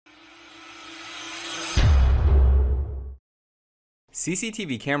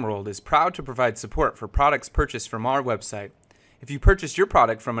CCTV Camera World is proud to provide support for products purchased from our website. If you purchased your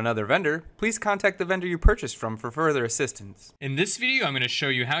product from another vendor, please contact the vendor you purchased from for further assistance. In this video, I'm going to show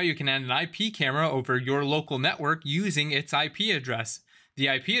you how you can add an IP camera over your local network using its IP address. The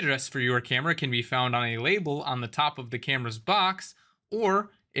IP address for your camera can be found on a label on the top of the camera's box, or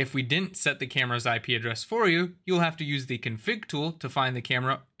if we didn't set the camera's IP address for you, you'll have to use the config tool to find the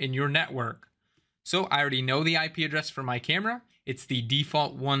camera in your network. So I already know the IP address for my camera. It's the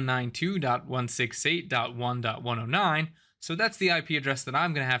default 192.168.1.109. So that's the IP address that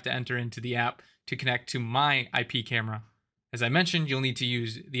I'm going to have to enter into the app to connect to my IP camera. As I mentioned, you'll need to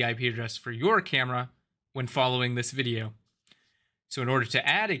use the IP address for your camera when following this video. So in order to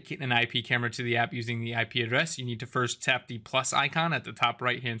add an IP camera to the app using the IP address, you need to first tap the plus icon at the top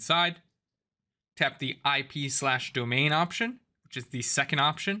right-hand side. Tap the IP/domain option, which is the second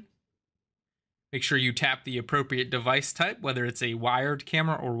option. Make sure you tap the appropriate device type, whether it's a wired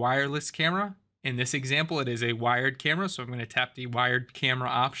camera or wireless camera. In this example, it is a wired camera, so I'm going to tap the wired camera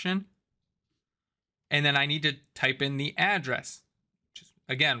option. And then I need to type in the address, which is,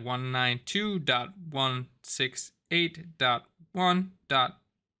 again,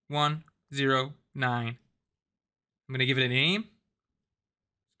 192.168.1.109. I'm going to give it a name. I'm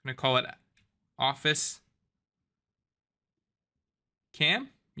going to call it Office Cam.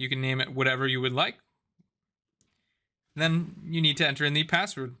 You can name it whatever you would like. Then you need to enter in the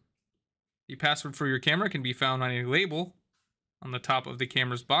password. The password for your camera can be found on a label on the top of the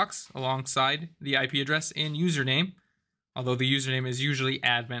camera's box alongside the IP address and username, although the username is usually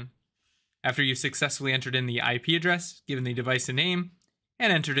admin. After you've successfully entered in the IP address, given the device a name,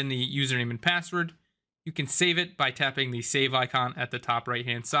 and entered in the username and password, you can save it by tapping the save icon at the top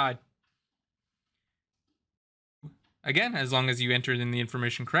right-hand side. Again, as long as you entered in the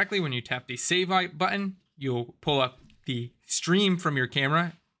information correctly, when you tap the save button, you'll pull up the stream from your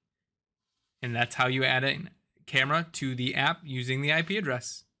camera, and that's how you add a camera to the app using the IP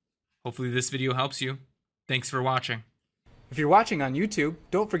address. Hopefully this video helps you. Thanks for watching. If you're watching on YouTube,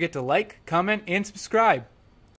 don't forget to like, comment, and subscribe.